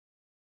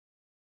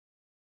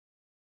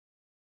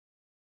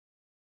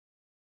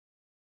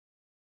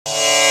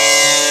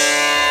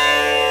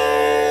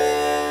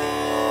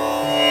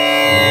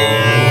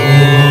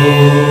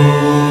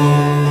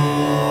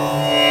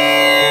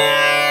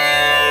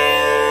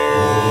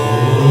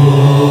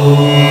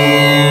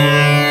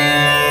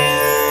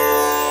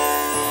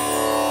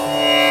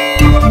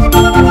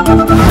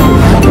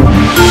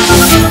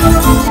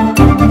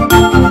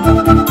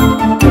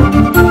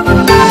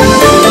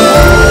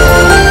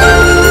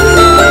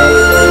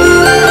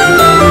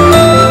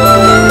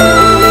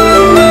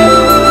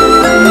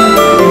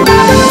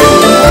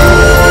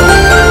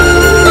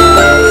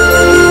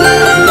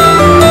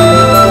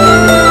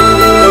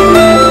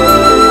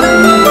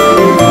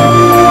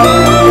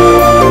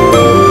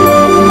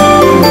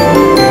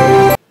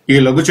ఈ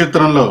లఘు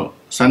చిత్రంలో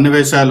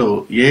సన్నివేశాలు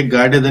ఏ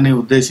గాడిదని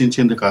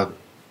ఉద్దేశించింది కాదు.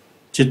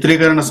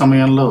 చిత్రీకరణ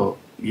సమయంలో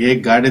ఏ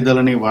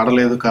గాడిదలని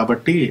వాడలేదు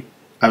కాబట్టి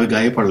అవి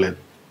గాయపడలేదు.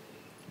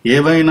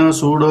 ఏవైనా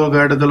సూడో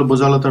గాడిదలు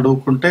భుజాలు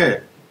తడువుకుంటే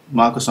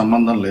మాకు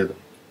సంబంధం లేదు.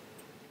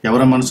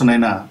 ఎవరి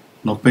మనసునైనా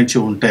నొప్పించి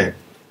ఉంటే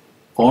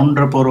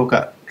పౌండ్రపూర్వక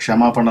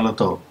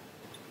క్షమాపణలతో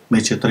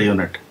మీ చిత్ర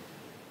unit.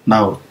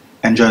 Now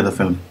enjoy the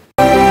film.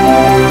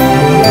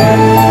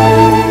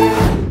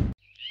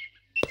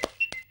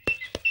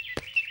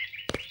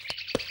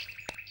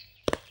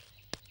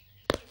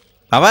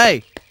 బాబాయ్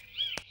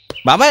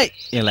బాబాయ్,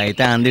 ఇలా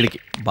అయితే అందిడికి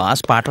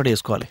బాస్ పాట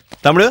వేసుకోవాలి.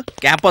 తమ్ముడు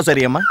క్యాప్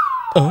సరి అమ్మా.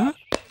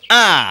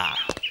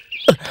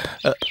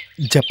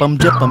 జపం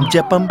జపం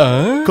జపం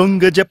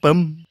కొంగ జపం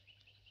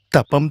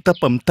తపం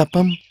తపం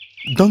తపం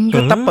దొంగ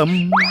తపం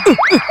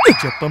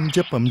జపం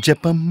జపం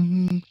జపం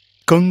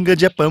కొంగ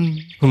జపం.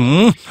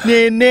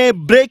 నేనే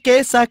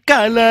బ్రేకేసా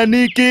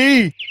కాలానికి,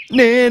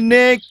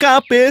 నేనే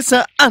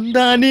కాపేసా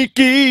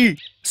అందానికి.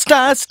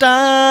 Star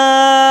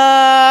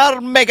star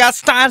mega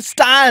star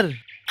star.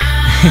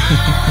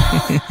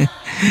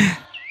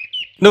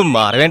 నువ్వు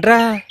మారవేంట్రా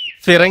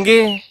ఫిరంగి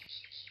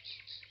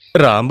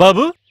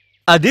రాంబాబు?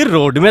 అది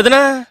రోడ్డు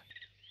మీదనా?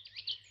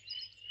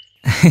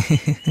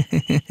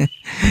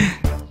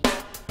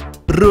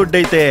 రోడ్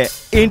అయితే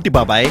ఏంటి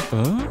బాబాయ్,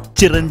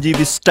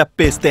 చిరంజీవి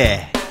స్టెప్ వేస్తే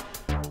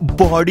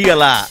బాడీ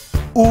అలా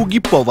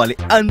ఊగిపోవాలి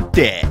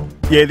అంతే.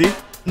 ఏది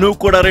నువ్వు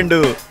కూడా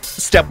 2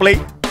 స్టెప్లై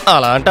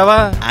అలా అంటావా?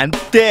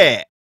 అంతే.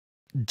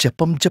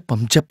 జపం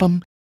జపం జపం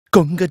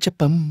కొంగ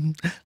జపం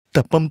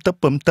తపం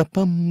తపం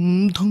తపం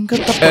దొంగ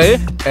తపం.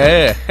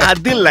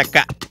 అది లెక్క.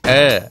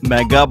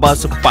 మెగా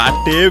బాస్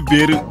పాటే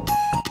వేరు,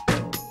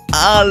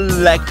 ఆ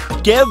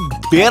లెక్కే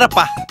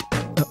వేరపా.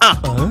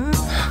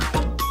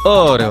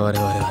 ఓరే ఓరే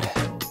ఓరే ఓరే.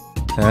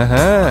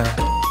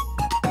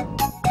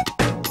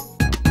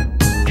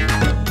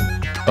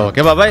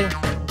 ఓకే బాబాయ్.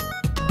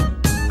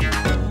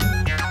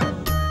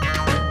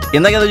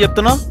 ఇందాక ఏదో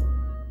చెప్తున్నావు,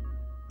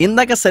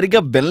 ఇందాక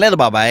సరిగ్గా వినలేదు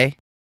బాబాయ్,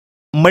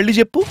 మళ్ళీ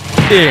చెప్పు.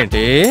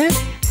 ఏంటి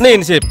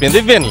నేను చెప్పింది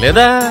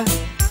వినలేదా?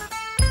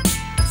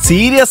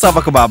 సీరియస్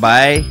అవ్వక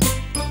బాబాయ్,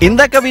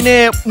 ఇందాక వినే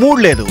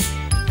మూడ్ లేదు,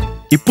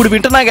 ఇప్పుడు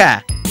వింటున్నాగా,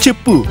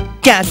 చెప్పు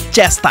క్యాచ్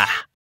చేస్తా.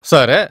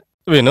 సరే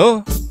విను.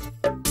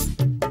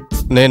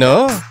 నేను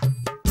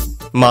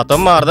మతం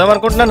మారదాం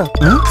అనుకుంటున్నాను.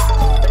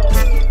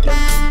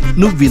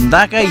 నువ్వు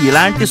ఇందాక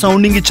ఇలాంటి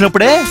సౌండింగ్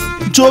ఇచ్చినప్పుడే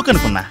జోక్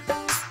అనుకున్నా,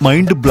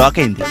 మైండ్ బ్లాక్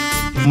అయింది.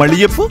 మళ్ళీ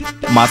చెప్పు.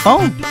 మతం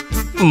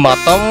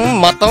మతం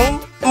మతం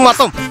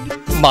మతం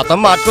మతం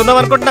మార్చుకుందాం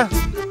అనుకుంటున్నా.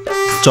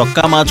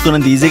 చొక్కా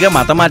మార్చుకున్నంత ఈజీగా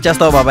మతం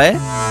మార్చేస్తావు బాబాయ్?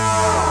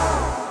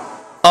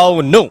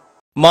 అవును,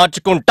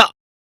 మార్చుకుంటా.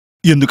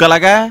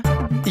 ఎందుకలాగా?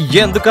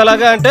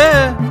 ఎందుకలాగా అంటే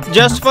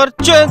జస్ట్ ఫర్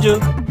చేంజ్.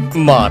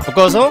 మార్పు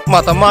కోసం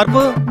మతం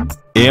మార్పు.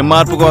 ఏం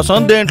మార్పు కోసం,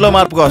 దేంట్లో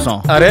మార్పు కోసం?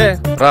 అరే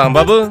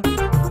రాంబాబు,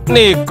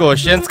 నీ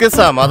క్వశ్చన్స్ కి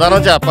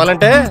సమాధానం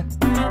చెప్పాలంటే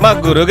మా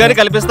గురువు గారిని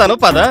కల్పిస్తాను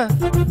పద.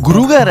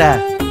 గురువుగారా?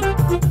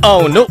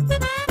 అవును,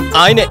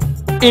 ఆయనే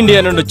ఇండియా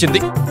నుండి వచ్చింది.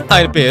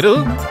 ఆయన పేరు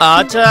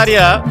ఆచార్య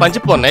పంచి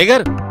పొన్నయ్య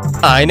గారు.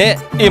 ఆయనే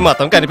ఈ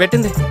మతం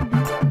కనిపెట్టింది,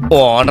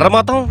 ఓనర్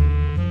మతం.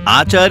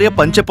 ఆచార్య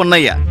పంచె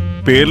పొన్నయ్య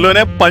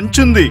పేర్లోనే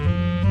పంచుంది.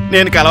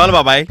 నేను కలవాలి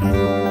బాబాయ్.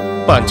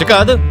 పంచ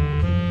కాదు,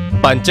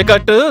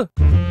 పంచకట్టు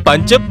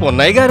పంచె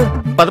పొన్నయ్య గారు.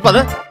 పద పద.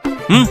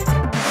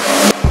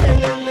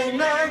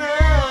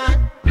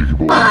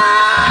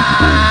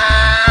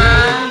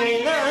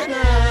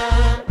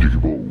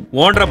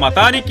 ఓండ్ర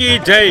మతానికి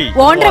జై.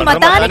 ఓండ్ర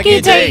మతానికి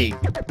జై.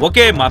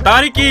 ఒకే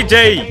మతానికి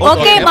జై.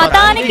 ఒకే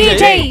మతానికి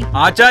జై.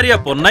 ఆచార్య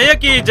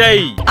పొన్నయ్యకి జై.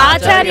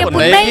 ఆచార్య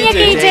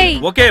పొన్నయ్యకి జై.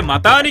 ఒకే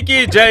మతానికి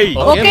జై.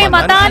 ఒకే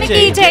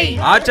మతానికి జై.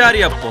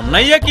 ఆచార్య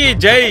పొన్నయ్యకి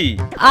జై.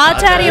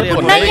 ఆచార్య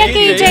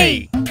పొన్నయ్యకి జై.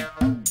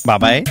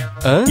 బాబాయ్,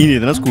 ఈయన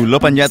ఏదైనా స్కూల్లో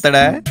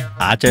పనిచేస్తాడా?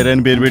 ఆచార్య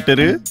అని పేరు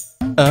పెట్టారు.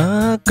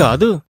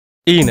 కాదు,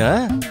 ఈయన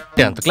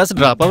 10th class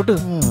drop out.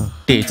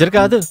 Teacher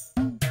కాదు,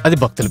 అది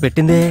భక్తులు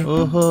పెట్టిందే.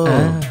 ఓహో.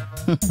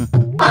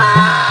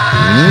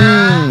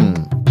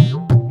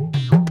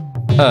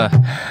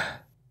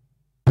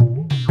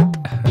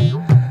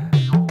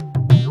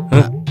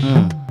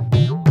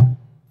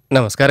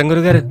 నమస్కారం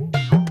గురుగారు.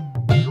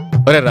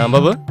 ఒరే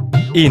రాంబాబు,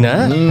 ఈయన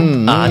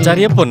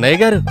ఆచార్య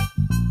పొన్నయ్య గారు.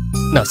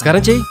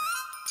 నమస్కారం చెయ్యి.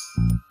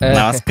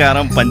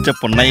 నమస్కారం పంచ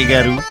పొన్నయ్య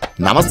గారు.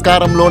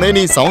 నమస్కారంలోనే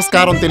నీ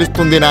సంస్కారం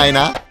తెలుస్తుంది నాయన.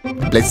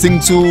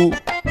 Blessings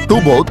to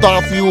both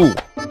of you.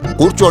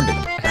 కూర్చోండి.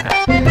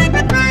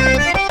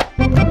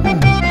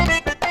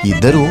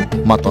 ఇద్దరు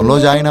మతంలో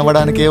జాయిన్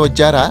అవ్వడానికే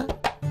వచ్చారా?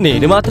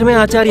 నేను మాత్రమే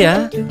ఆచార్య.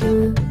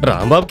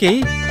 రాంబాబుకి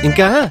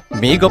ఇంకా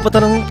మీ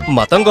గొప్పతనం,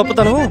 మతం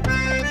గొప్పతనం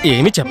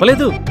ఏమీ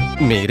చెప్పలేదు.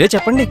 మీరే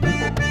చెప్పండి.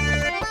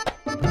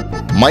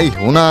 మై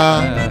హూనా.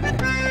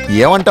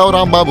 ఏమంటావు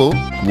రాంబాబు?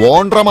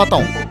 ఓండ్ర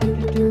మతం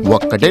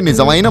ఒక్కటే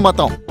నిజమైన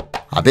మతం,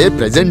 అదే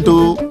ప్రెజెంటు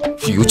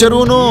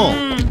ఫ్యూచరును.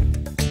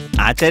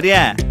 ఆచార్య,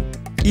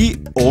 ఈ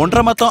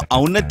ఓండ్ర మతం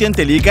ఔన్నత్యం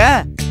తెలియక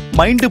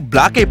మైండ్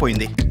బ్లాక్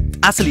అయిపోయింది.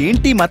 అసలు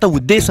ఏంటి మత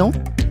ఉద్దేశం,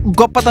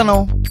 గొప్పతనం?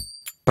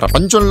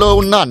 ప్రపంచంలో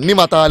ఉన్న అన్ని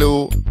మతాలు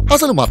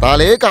అసలు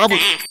మతాలే కావు.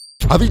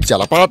 అవి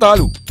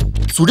జలపాతాలు,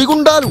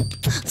 సుడిగుండాలు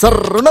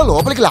సర్రున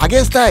లోపలికి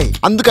లాగేస్తాయి.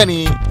 అందుకని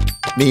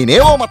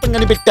నేనేవో మతం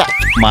కనిపెట్టా.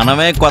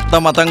 మనమే కొత్త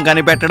మతం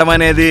కనిపెట్టడం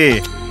అనేది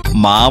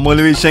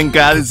మామూలు విషయం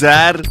కాదు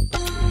సార్.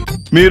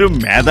 మీరు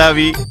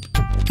మేధావి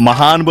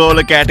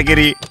మహానుభావుల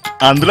కేటగిరీ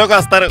అందులోకి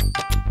వస్తారు.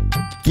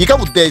 ఇక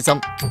ఉద్దేశం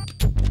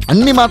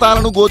అన్ని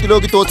మతాలను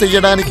గోతిలోకి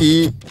తోచెయ్యడానికి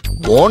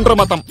ఓండ్ర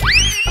మతం.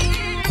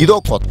 ఇదో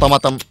కొత్త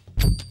మతం,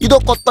 ఇదో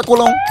కొత్త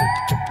కులం,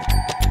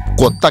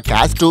 కొత్త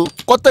కాస్టు,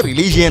 కొత్త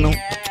రిలీజియను,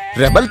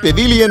 రెబల్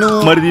పెవిలియను.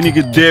 మరి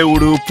దీనికి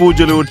దేవుడు,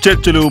 పూజలు,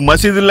 చర్చిలు,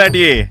 మసీదులు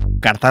లాంటివి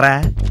కడతారా?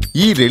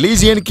 ఈ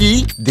రిలీజియన్ కి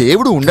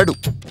దేవుడు ఉండడు,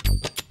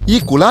 ఈ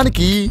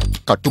కులానికి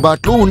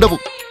కట్టుబాట్లు ఉండవు.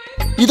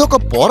 ఇదొక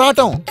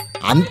పోరాటం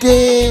అంతే.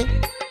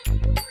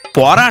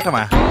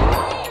 పోరాటమా?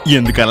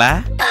 ఎందుకలా?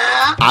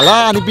 అలా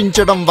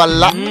అనిపించడం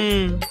వల్ల.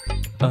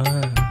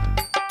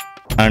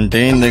 అంటే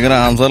ఈయన దగ్గర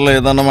ఆన్సర్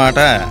లేదన్నమాట.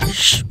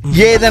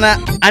 ఏదైనా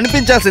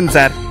అనిపించాల్సింది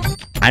సార్.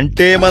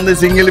 అంటే మంది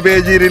సింగిల్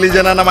పేజీ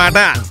రిలీజన్ అన్నమాట.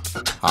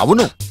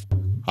 అవును,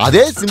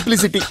 అదే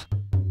సింప్లిసిటీ.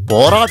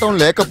 పోరాటం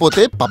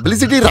లేకపోతే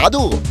పబ్లిసిటీ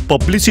రాదు.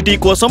 పబ్లిసిటీ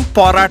కోసం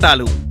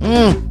పోరాటాలు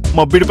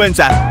మబ్బిడిపోయింది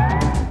సార్.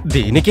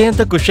 దీనికే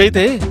ఎంత ఖుషి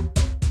అయితే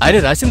ఆయన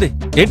రాసింది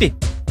ఏంటి,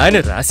 ఆయన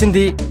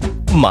రాసింది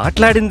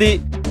మాట్లాడింది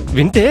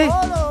వింటే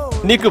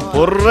నీకు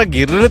బుర్ర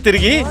గిర్రును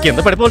తిరిగి కింద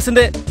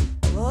పడిపోవాల్సిందే.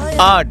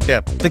 ఆ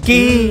డెప్త్ కి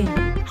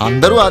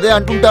అందరూ అదే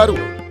అంటుంటారు.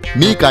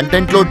 మీ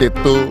కంటెంట్ లో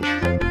డెప్త్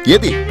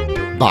ఏది,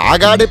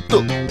 బాగా డెప్త్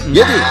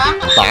ఏది,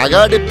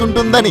 బాగా డెప్త్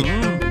ఉంటుందని.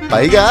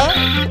 పైగా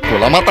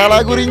కులమతాల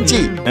గురించి,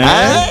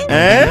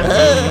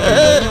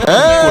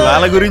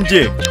 కులాల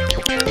గురించి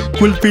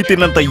కుల్ఫీ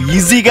తిన్నంత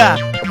ఈజీగా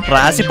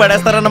రాసి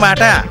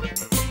పడేస్తారన్నమాట.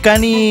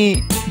 కానీ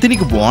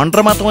దీనికి ఓండ్ర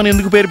మతం అని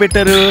ఎందుకు పేరు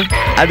పెట్టారు?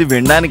 అది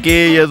వినడానికి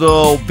ఏదో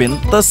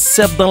వింత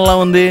శబ్దంలా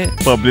ఉంది.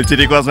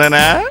 పబ్లిసిటీ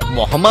కోసమేనా?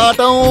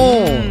 మొహమాటం.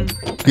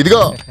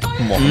 ఇదిగో,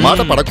 మొహమాట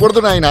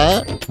పడకూడదు నాయన.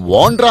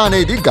 ఓండ్రా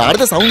అనేది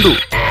గాడిద సౌండ్.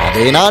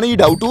 అదేనా నీ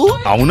డౌటు?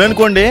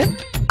 అవుననుకోండి.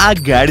 ఆ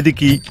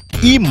గాడిదకి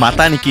ఈ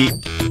మతానికి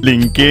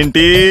లింక్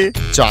ఏంటి?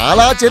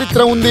 చాలా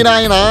చరిత్ర ఉంది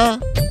నాయన.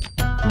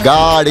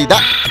 గాడిద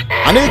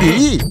అనేది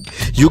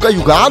యుగ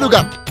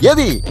యుగాలుగా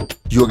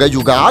యుగ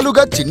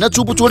యుగాలుగా చిన్న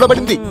చూపు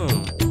చూడబడింది.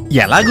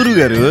 ఎలా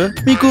గురుగారు,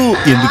 మీకు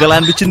ఎందుకలా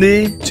అనిపించింది?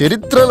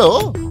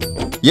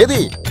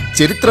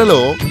 చరిత్రలో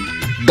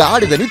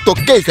గాడిదని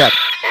తొక్కేశారు,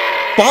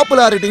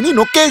 పాపులారిటీని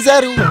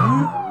నొక్కేశారు.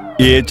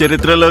 ఏ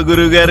చరిత్రలో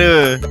గురుగారు?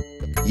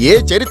 ఏ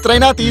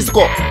చరిత్రైనా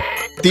తీసుకో,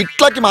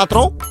 తిట్లకి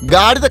మాత్రం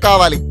గాడిద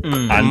కావాలి.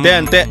 అంతే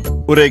అంతే.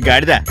 ఒరే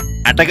గాడిద,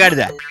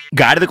 అట్టగాడిద,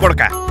 గాడిద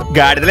కొడక,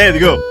 గాడిదలే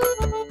ఎదిగో.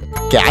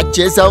 క్యాచ్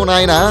చేశావు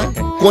నాయనా.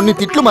 కొన్ని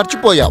తిట్లు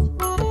మర్చిపోయావు,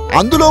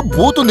 అందులో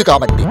బూతుంది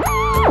కాబట్టి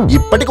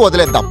ఇప్పటికి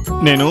వదిలేద్దాం.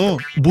 నేను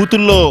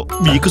బూతుల్లో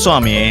మీకు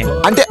స్వామి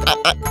అంటే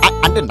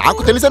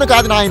నాకు తెలిసను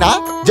కాదు నాయన,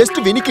 జస్ట్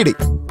వినికిడి.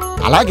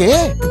 అలాగే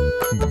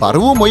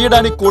బరువు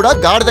మొయ్యడానికి కూడా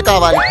గాడిద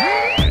కావాలి.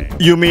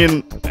 యు మీన్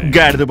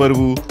గాడిద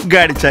బరువు,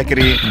 గాడి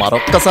చాకరీ.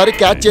 మరొక్కసారి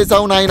క్యాచ్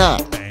చేశావు నాయన.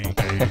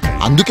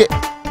 అందుకే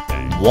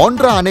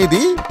ఓండ్రా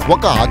అనేది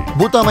ఒక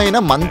అద్భుతమైన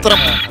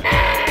మంత్రం.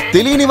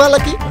 తెలియని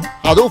వాళ్ళకి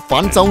అదో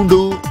ఫన్ సౌండ్.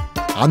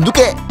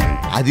 అందుకే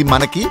అది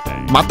మనకి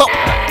మతం.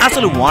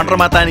 అసలు ఓండ్ర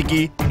మతానికి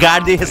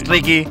గాడిద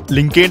హిస్టరీకి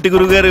లింక్ ఏంటి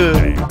గురుగారు?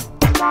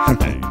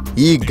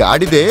 ఈ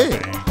గాడిదే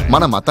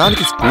మన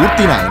మతానికి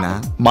స్ఫూర్తి నాయన.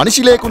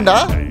 మనిషి లేకుండా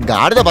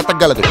గాడిద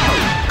బతకగలదు,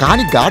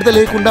 కాని గాడిద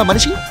లేకుండా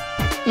మనిషి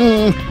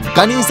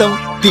కనీసం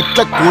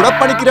తిట్లకు కూడా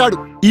పనికిరాడు.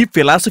 ఈ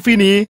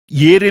ఫిలాసఫీని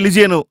ఏ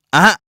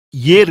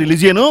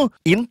రిలీజియను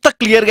ఇంత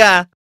క్లియర్ గా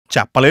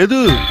చెప్పలేదు.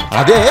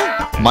 అదే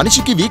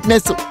మనిషికి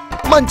వీక్నెస్.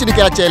 మంచిని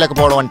క్యాచ్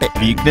చేయలేకపోవడం అంటే.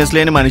 వీక్నెస్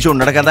లేని మనిషి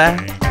ఉండడు కదా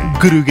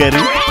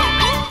గురుగారు.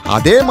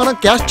 అదే మనం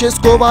క్యాచ్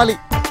చేసుకోవాలి.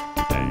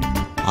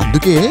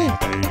 అందుకే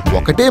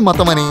ఒకటే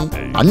మతమని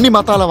అన్ని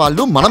మతాల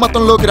వాళ్ళు మన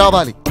మతంలోకి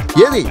రావాలి.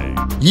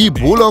 ఈ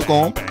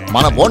భూలోకం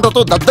మన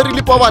ఓండ్రతో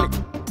దద్దరిల్లిపోవాలి.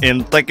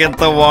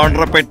 ఇంతకింత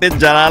ఓండ్ర పెట్టి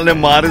జనాల్ని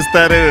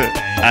మారుస్తారు,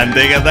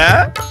 అంతే కదా?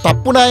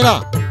 తప్పు నాయనా.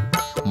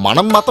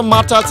 మనం మతం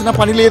మార్చాల్సిన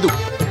పని లేదు.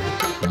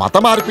 మత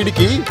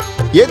మార్పిడికి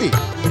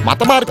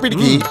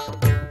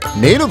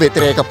నేను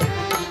వ్యతిరేకం.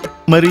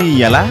 మరి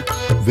ఎలా?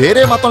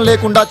 వేరే మతం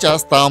లేకుండా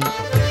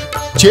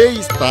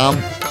చేయిస్తాం,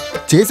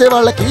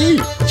 చేసేవాళ్ళకి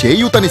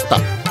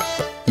చేయూతనిస్తాం.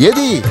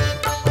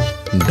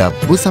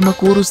 డబ్బు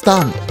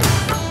సమకూరుస్తాం.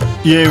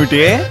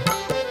 ఏమిటే?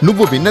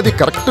 నువ్వు విన్నది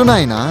కరెక్ట్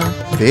నాయనా.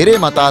 వేరే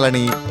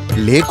మతాలని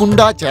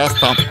లేకుండా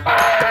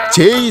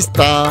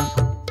చేయిస్తాం,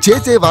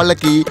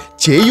 చేసేవాళ్ళకి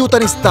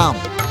చేయూతనిస్తాం.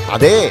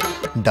 అదే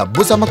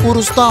డబ్బు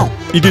సమకూరుస్తాం.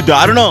 ఇది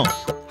దారుణం.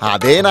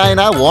 అదే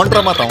నాయనా ఓండ్ర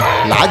మతం.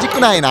 లాజిక్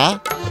నాయనా.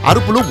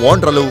 అరుపులు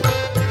ఓండ్రలు,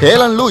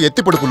 హేళన్లు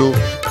ఎత్తిపొడుపులు,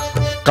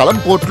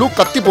 కలంపోట్లు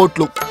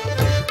కత్తిపోట్లు.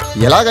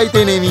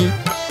 ఎలాగైతేనేమి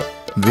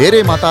వేరే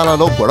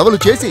మతాలలో గొడవలు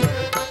చేసి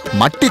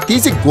మట్టి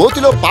తీసి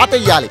గోతిలో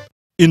పాతెయ్యాలి.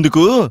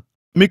 ఇందుకు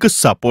మీకు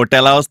సపోర్ట్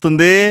ఎలా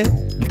వస్తుంది?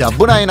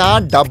 డబ్బు నాయనా,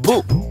 డబ్బు.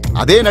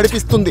 అదే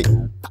నడిపిస్తుంది.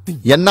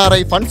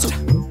 NRI funds,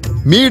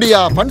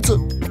 media funds,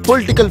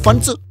 political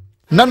funds.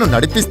 నన్ను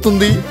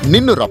నడిపిస్తుంది,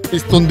 నిన్ను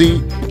రప్పిస్తుంది,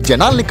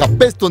 జనాల్ని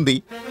కప్పేస్తుంది.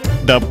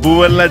 డబ్బు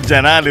వల్ల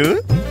జనాలు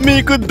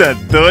మీకు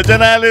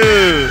దద్దోజనాలు.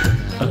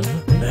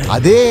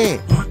 అదే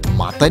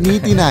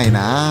మతనీతి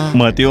నాయనా.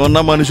 మతి ఉన్న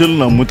మనుషులు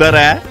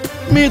నమ్ముతారా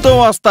మీతో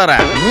వస్తారా?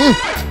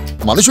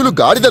 మనుషులు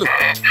గాడిదలు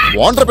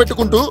ఓండ్ర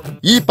పెట్టుకుంటూ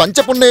ఈ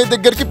పంచపున్నయ్య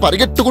దగ్గరికి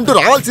పరిగెట్టుకుంటూ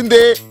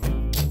రావాల్సిందే.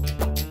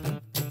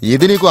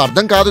 ఇది నీకు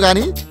అర్థం కాదు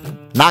గాని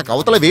నాకు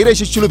అవతల వేరే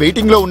శిష్యులు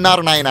వెయిటింగ్ లో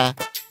ఉన్నారు నాయనా.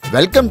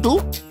 Welcome to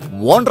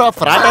ఓండ్రా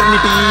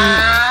fraternity.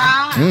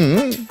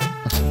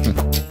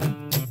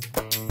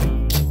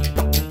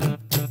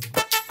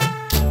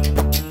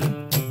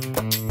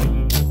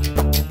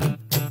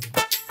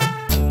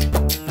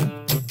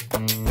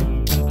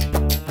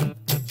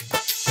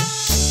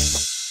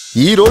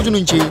 ఈ రోజు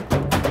నుంచి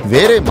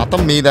వేరే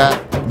మతం మీద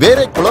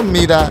వేరే కులం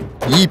మీద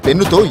ఈ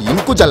పెన్నుతో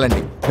ఇంకు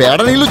జల్లండి, పేడ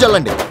నీళ్లు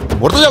జల్లండి,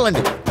 బురద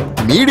జల్లండి,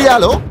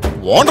 మీడియాలో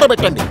ఓండ్ర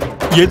పెట్టండి.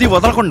 ఏది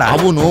వదలకుండా.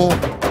 అవును,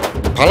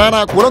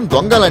 ఫలానా కులం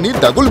దొంగలని,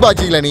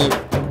 దగుల్బాజీలని,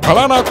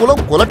 ఫలానా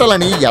కులం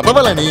కులటలని,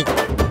 ఎదవలని,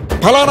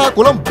 ఫలానా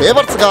కులం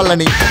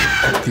పేవర్స్గాళ్ళని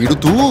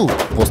తిడుతూ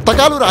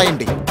పుస్తకాలు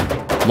రాయండి.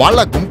 వాళ్ళ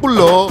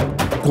గుంపుల్లో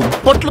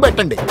కుంపట్లు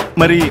పెట్టండి.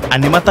 మరి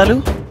అన్ని మతాలు?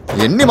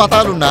 ఎన్ని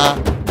మతాలున్నా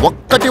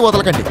ఒక్కటి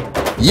వదలకండి.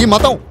 ఈ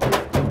మతం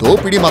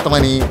దోపిడీ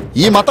మతమని,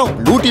 ఈ మతం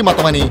లూటీ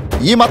మతమని,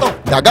 ఈ మతం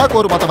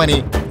దగాకోరు మతమని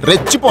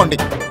రెచ్చిపోండి.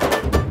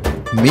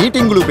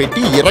 మీటింగులు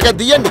పెట్టి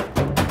ఇరగదీయండి.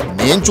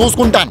 నేను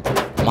చూసుకుంటాను.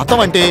 మతం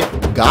అంటే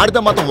గాడిద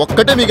మతం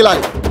ఒక్కటే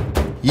మిగిలాలి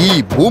ఈ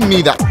భూమి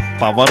మీద.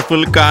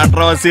 Powerful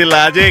controversy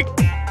logic.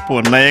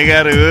 పున్నయ్య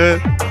గారు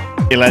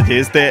ఇలా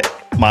చేస్తే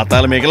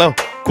మతాలు మిగలవు,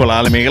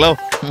 కులాలు మిగలవు,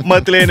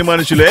 మతిలేని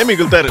మనుషులే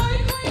మిగులుతారు.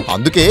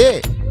 అందుకే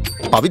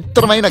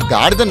పవిత్రమైన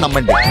గాడిదని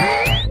నమ్మండి.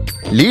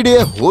 లీడే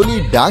హోలీ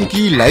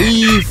డాంకీ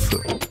లైఫ్.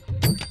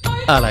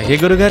 అలాగే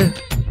గురుగారు.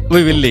 We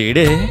will lead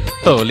a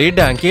Holi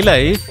donkey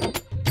life.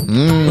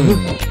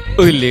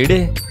 We will lead a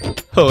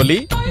Holi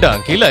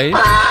donkey life.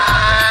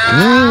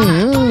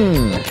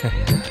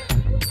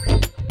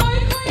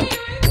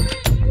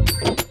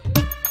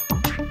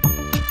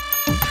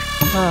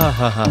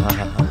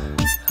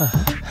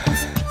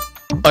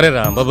 అరే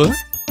రాంబాబు,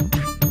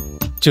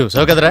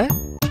 చూసావు కదరా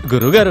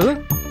గురుగారు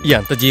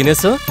ఎంత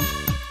జీనియస్.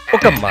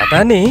 ఒక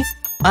మతాన్ని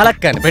అలా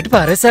కనిపెట్టి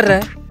పారేశారా.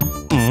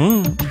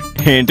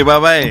 ఏంటి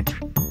బాబాయ్,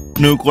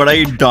 నువ్వు కూడా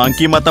ఈ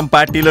డాంకీ మతం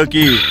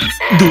పార్టీలోకి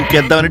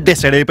దూకేద్దామని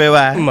డిసైడ్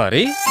అయిపోయావా?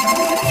 మరి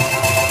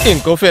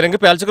ఇంకో ఫిరంగి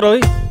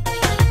పేల్చుకురోయ్.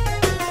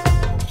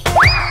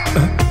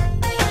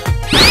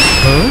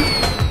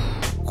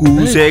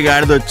 కూసే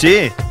గాడిదొచ్చి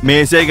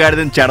మేసే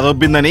గాడిదని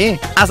చెడదొబ్బిందని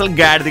అసలు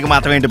గాడిదకి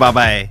మతం ఏంటి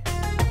బాబాయ్?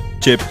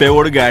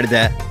 చెప్పేవాడు గాడిద,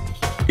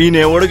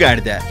 ఈనేవాడు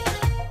గాడిద.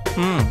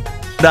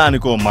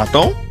 దానికో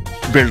మతం,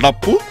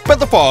 బిల్డప్,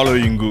 పెద్ద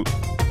ఫాలోయింగ్.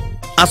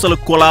 అసలు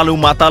కులాలు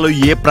మతాలు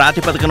ఏ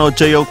ప్రాతిపదికన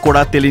వచ్చాయో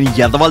కూడా తెలియని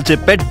ఎదవలు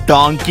చెప్పే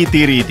డాంకీ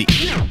థియరీ ఇది.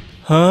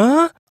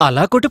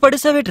 అలా కొట్టి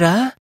పడేసావేట్రా?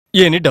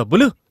 ఎన్ని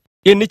డబ్బులు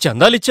ఎన్ని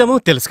చందాలు ఇచ్చామో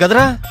తెలుసు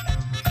కదరా.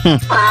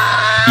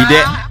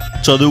 ఇదే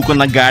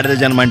చదువుకున్న గాడిద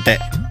జన్మంటే.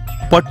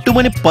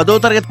 పట్టుమని 10వ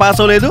తరగతి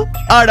పాస్ అవ్వలేదు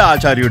ఆడ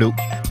ఆచార్యుడు.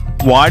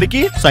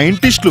 వాడికి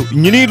సైంటిస్టులు,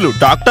 ఇంజనీర్లు,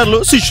 డాక్టర్లు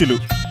శిష్యులు.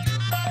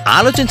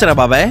 ఆలోచించరా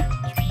బాబాయ్,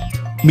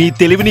 మీ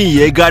తెలివిని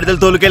ఏ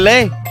గాడిదలు తోలుకెళ్ళే?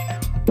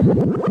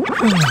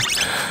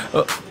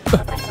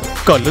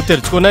 కళ్ళు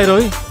తెరుచుకున్నాయి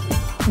రోయ్,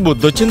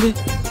 బుద్ధొచ్చింది.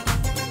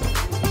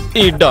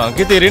 ఈ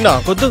డాంకీ తీరి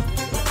నాకొద్దు,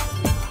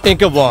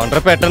 ఇంకా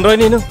వాండర్ పెట్టను రోయ్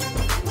నేను.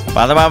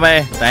 పద బాబాయ్,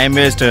 టైం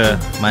వేస్ట్.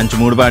 మంచి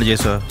మూడు పాడు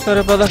చేసావు.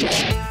 సరే పద.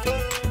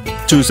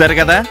 చూశారు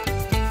కదా,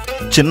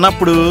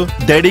 చిన్నప్పుడు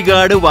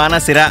దడిగాడు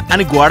వానసిర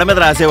అని గోడ మీద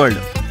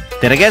రాసేవాళ్ళు.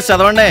 తిరగేసి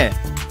చదవండి,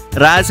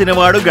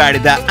 రాసినవాడు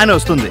గాడిద అని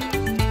వస్తుంది.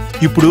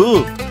 ఇప్పుడు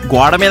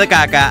గోడ మీద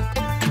కాక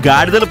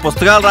గాడిదలు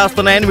పుస్తకాలు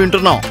రాస్తున్నాయని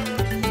వింటున్నాం.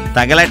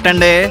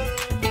 తగలెట్టండి,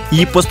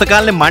 ఈ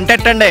పుస్తకాల్ని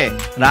మంటెట్టండి,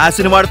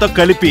 రాసిన వాడితో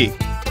కలిపి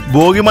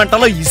భోగి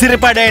మంటలో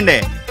ఇసిరిపడేయండి.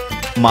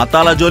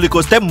 మతాల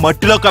జోలికొస్తే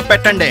మట్టిలో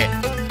కప్పెట్టండి,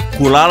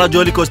 కులాల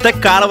జోలికొస్తే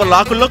కాలవ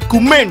లాకుల్లో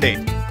కుమ్మేయండి.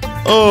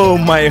 ఓ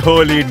మై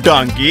హోలీ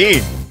డాంకీ,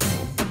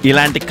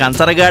 ఇలాంటి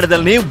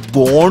కంచరగాడిదల్ని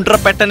బోండ్ర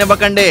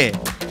పెట్టనివ్వకండి,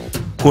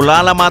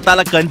 కులాల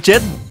మతాల కంచె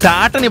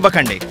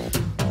దాటనివ్వకండి.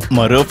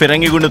 మరో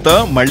ఫిరంగి గుండుతో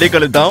మళ్ళీ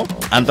కలుద్దాం.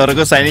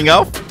 అంతవరకు సైనింగ్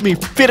ఆఫ్, మీ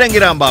ఫిరంగి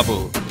రాంబాబు.